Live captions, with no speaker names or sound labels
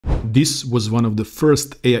This was one of the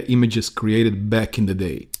first AI images created back in the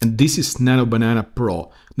day. And this is Nano Banana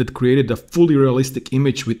Pro that created a fully realistic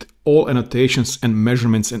image with all annotations and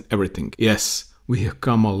measurements and everything. Yes, we have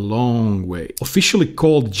come a long way. Officially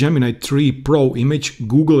called Gemini 3 Pro image,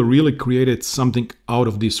 Google really created something out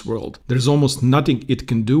of this world. There's almost nothing it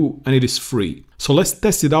can do and it is free. So let's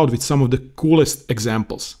test it out with some of the coolest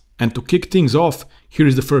examples. And to kick things off, here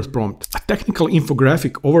is the first prompt. A technical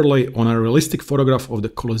infographic overlay on a realistic photograph of the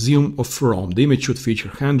Colosseum of Rome. The image should feature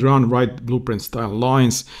hand-drawn, right blueprint style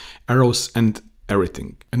lines, arrows and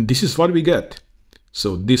everything. And this is what we get.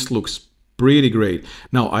 So this looks pretty great.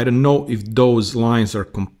 Now, I don't know if those lines are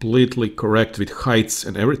completely correct with heights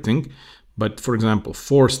and everything, but for example,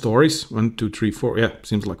 4 stories, 1, 2, 3, 4, yeah,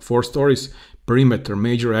 seems like 4 stories, perimeter,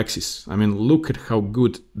 major axis. I mean, look at how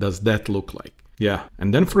good does that look like. Yeah,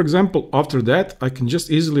 and then for example, after that, I can just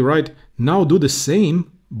easily write, now do the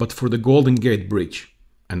same, but for the Golden Gate Bridge.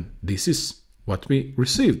 And this is what we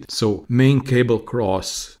received. So main cable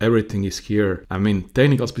cross, everything is here. I mean,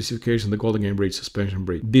 technical specification, the Golden Gate Bridge, suspension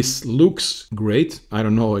bridge. This looks great. I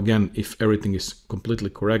don't know, again, if everything is completely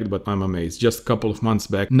correct, but I'm amazed. Just a couple of months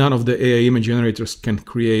back, none of the AI image generators can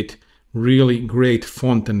create really great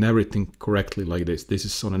font and everything correctly like this. This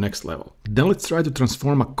is on the next level. Then let's try to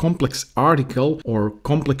transform a complex article or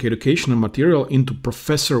complex educational material into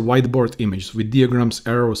Professor Whiteboard images with diagrams,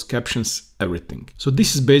 arrows, captions, everything. So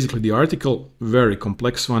this is basically the article, very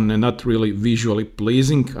complex one and not really visually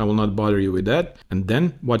pleasing. I will not bother you with that. And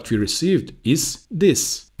then what we received is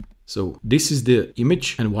this. So this is the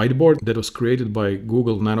image and whiteboard that was created by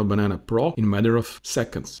Google Nano Banana Pro in a matter of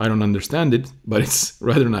seconds. I don't understand it, but it's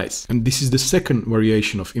rather nice. And this is the second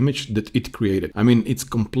variation of image that it created. I mean, it's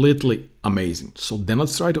completely amazing. So then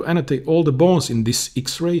let's try to annotate all the bones in this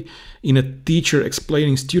X-ray in a teacher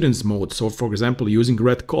explaining students mode. So for example, using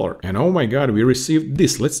red color. And oh my God, we received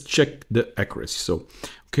this. Let's check the accuracy. So,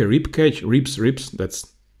 okay, rib cage, ribs,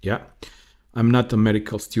 that's, yeah. I'm not a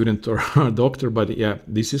medical student or a doctor, but yeah,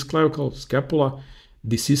 this is clavicle, scapula.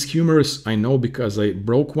 This is humerus, I know because I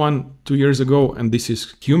broke one 2 years ago, and this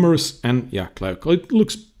is humerus and yeah, clavicle. It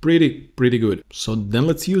looks pretty good. So then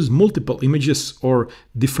let's use multiple images or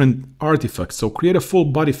different artifacts. So create a full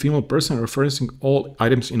body female person referencing all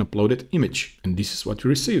items in uploaded image. And this is what we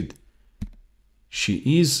received.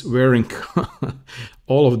 She is wearing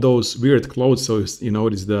all of those weird clothes. So you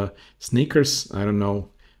notice the sneakers, I don't know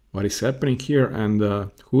what is happening here, and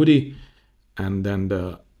the hoodie, and then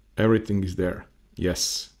everything is there.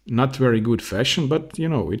 Yes, not very good fashion, but you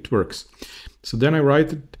know, it works. So then I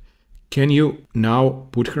write it, can you now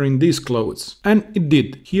put her in these clothes? And it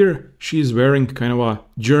did. Here she is wearing kind of a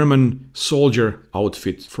German soldier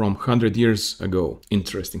outfit from 100 years ago.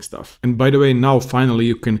 Interesting stuff. And by the way, now finally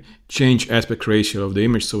you can change aspect ratio of the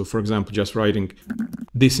image. So for example, just writing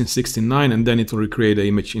this in 69 and then it will recreate the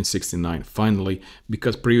image in 69 finally,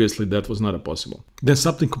 because previously that was not possible. Then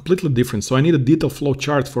something completely different. So I need a detailed flow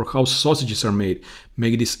chart for how sausages are made.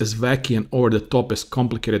 Make this as wacky and over the top, as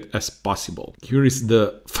complicated as possible. Here is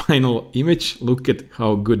the final image. Look at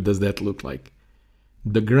how good does that look like.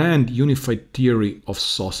 The grand unified theory of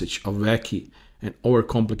sausage, a wacky and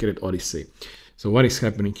overcomplicated odyssey. So what is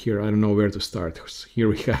happening here? I don't know where to start. Here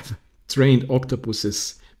we have trained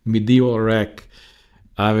octopuses, medieval rack.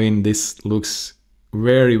 I mean, this looks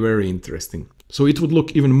very interesting. So it would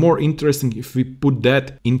look even more interesting if we put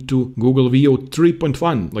that into Google VO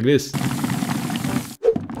 3.1 like this.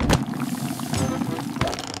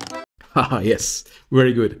 Haha, yes,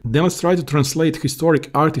 very good. Then let's try to translate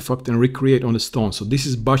historic artifact and recreate on the stone. So this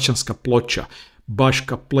is Baška ploča,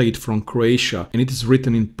 Baška plate from Croatia, and it is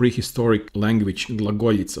written in prehistoric language,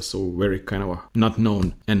 glagoljica, so very kind of not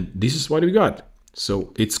known. And this is what we got.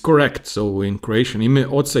 So it's correct. So in Croatian, ime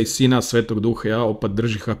Oca I Sina Svetog Duha, ja opet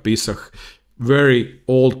držiha pisah. Very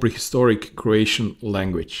old prehistoric Croatian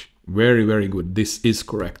language. Very good. This is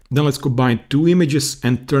correct. Then let's combine 2 images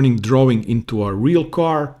and turning drawing into a real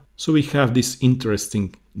car. So we have this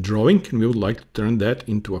interesting drawing and we would like to turn that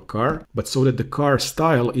into a car, but so that the car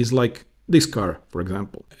style is like this car, for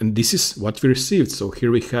example. And this is what we received. So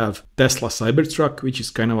here we have Tesla Cybertruck, which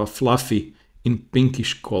is kind of a fluffy in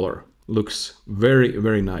pinkish color. Looks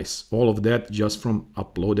very nice. All of that just from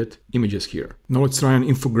uploaded images here. Now let's try an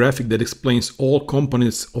infographic that explains all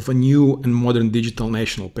components of a new and modern digital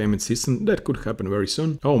national payment system. That could happen very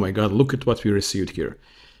soon. Oh my God, look at what we received here.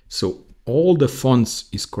 So all the fonts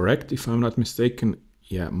is correct, if I'm not mistaken.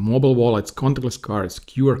 Yeah, mobile wallets, contactless cards,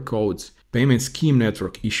 QR codes, payment scheme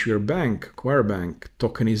network, issuer bank, acquire bank,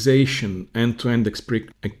 tokenization, end-to-end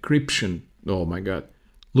encryption. Oh my God.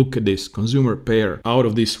 Look at this, consumer pair, out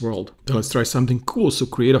of this world. Then let's try something cool. So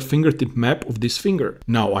create a fingertip map of this finger.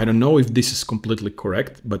 Now, I don't know if this is completely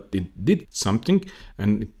correct, but it did something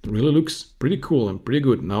and it really looks pretty cool and pretty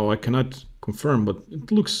good. Now, I cannot confirm, but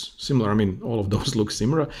it looks similar. I mean, all of those look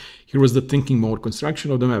similar. Here was the thinking mode, construction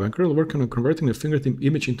of the map. I'm currently working on converting the fingertip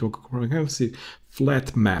image into a comprehensive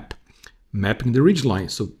flat map, mapping the ridge line.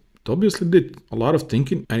 So it obviously did a lot of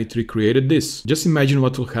thinking and it recreated this. Just imagine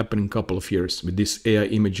what will happen in a couple of years with these AI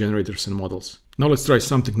image generators and models. Now let's try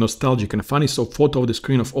something nostalgic and funny. So photo of the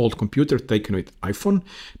screen of old computer taken with iPhone.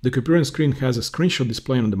 The computer screen has a screenshot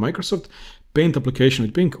display on the Microsoft Paint application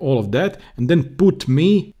with pink, all of that. And then put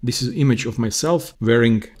me, this is image of myself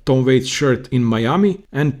wearing Tom Waits shirt in Miami,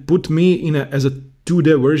 and put me in as a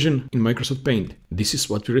 2D version in Microsoft Paint. This is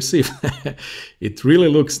what we receive. It really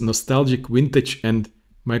looks nostalgic, vintage, and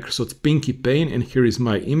Microsoft Pinky Paint, and here is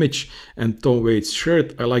my image and Tom Waits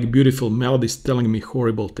shirt. I like beautiful melodies telling me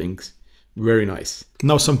horrible things. Very nice.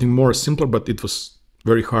 Now something more simpler, but it was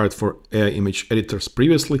very hard for AI image editors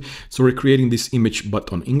previously. So we're creating this image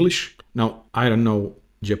but on English. Now I don't know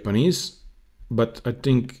Japanese, but I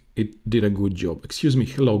think it did a good job. Excuse me,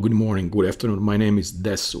 hello, good morning, good afternoon. My name is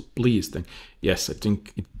Desu. Please, yes, I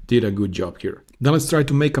think it did a good job here. Then let's try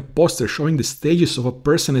to make a poster showing the stages of a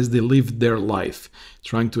person as they live their life,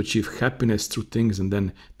 trying to achieve happiness through things and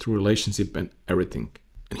then through relationship and everything.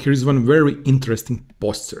 And here's one very interesting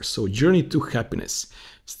poster. So journey to happiness,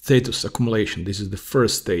 status accumulation. This is the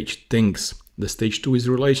first stage, things. The stage 2 is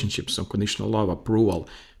relationships, unconditional love, approval.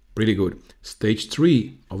 Pretty good. Stage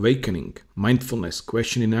 3, awakening, mindfulness,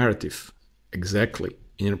 questioning narrative. Exactly,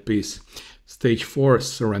 inner peace. Stage 4,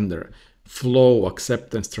 surrender, flow,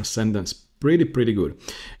 acceptance, transcendence. Pretty good.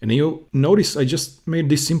 And you notice I just made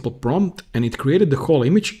this simple prompt and it created the whole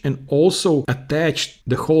image and also attached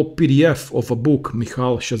the whole PDF of a book,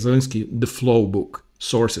 Michal Shazelinsky, The Flow book.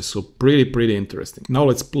 Sources, so pretty interesting. Now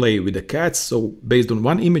let's play with the cats. So based on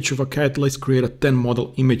one image of a cat, let's create a 10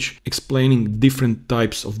 model image explaining different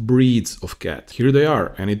types of breeds of cat. Here they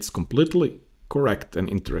are, and it's completely correct and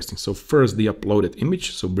interesting. So first the uploaded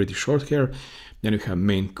image, so British Shorthair, then you have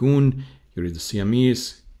Maine Coon, here is the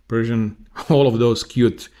Siamese, Persian, all of those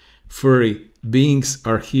cute furry beings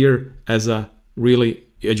are here as a really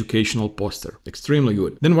educational poster. Extremely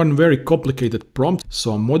good. Then one very complicated prompt.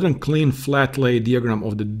 So a modern clean flat lay diagram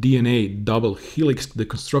of the DNA double helix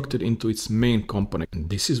deconstructed into its main component. And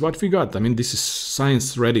this is what we got. I mean, this is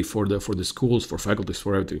science ready for the schools, for faculties,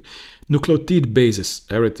 for everything. Nucleotide bases,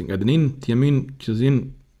 everything. Adenine, thymine,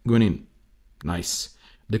 cytosine, guanine. Nice.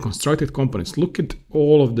 Deconstructed components. Look at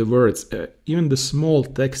all of the words. Even the small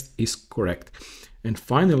text is correct. And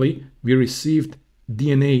finally, we received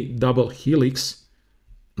DNA double helix.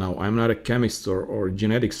 Now, I'm not a chemist or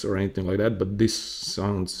genetics or anything like that, but this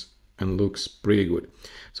sounds and looks pretty good.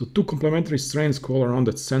 So 2 complementary strands call around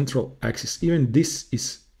that central axis. Even this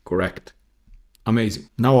is correct. Amazing.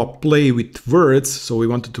 Now I'll play with words. So we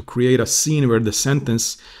wanted to create a scene where the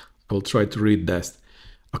sentence, I will try to read that.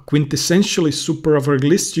 A quintessentially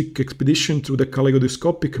super-realistic expedition through the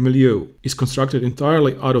kaleidoscopic milieu is constructed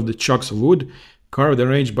entirely out of the chunks of wood, carved and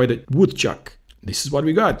arranged by the Woodchuck. This is what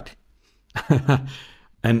we got.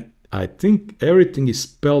 And I think everything is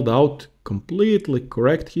spelled out completely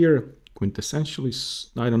correct here. Quintessentially,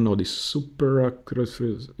 I don't know, this super,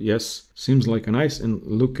 yes, seems like a nice, and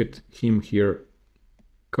look at him here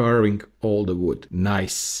carving all the wood.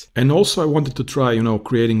 Nice. And also I wanted to try,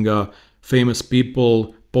 creating famous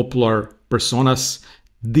people, popular personas.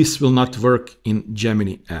 This will not work in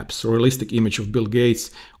Gemini apps. So realistic image of Bill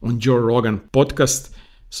Gates on Joe Rogan podcast.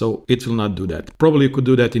 So it will not do that. Probably you could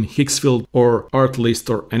do that in Hicksfield or Artlist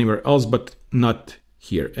or anywhere else, but not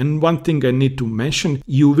here. And one thing I need to mention,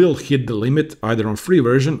 you will hit the limit either on free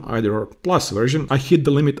version, either on plus version. I hit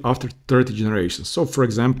the limit after 30 generations. So for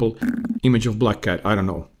example, image of black cat, I don't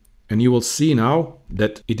know. And you will see now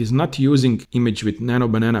that it is not using image with Nano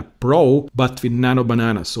Banana Pro, but with Nano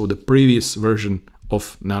Banana. So the previous version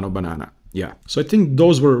of Nano Banana. Yeah. So I think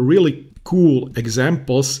those were really cool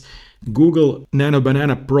examples. Google Nano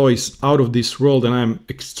Banana Pro is out of this world, and I'm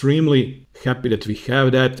extremely happy that we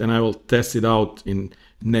have that, and I will test it out in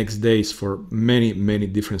next days for many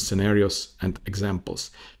different scenarios and examples.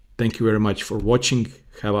 Thank you very much for watching.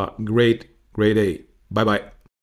 Have a great day. Bye bye.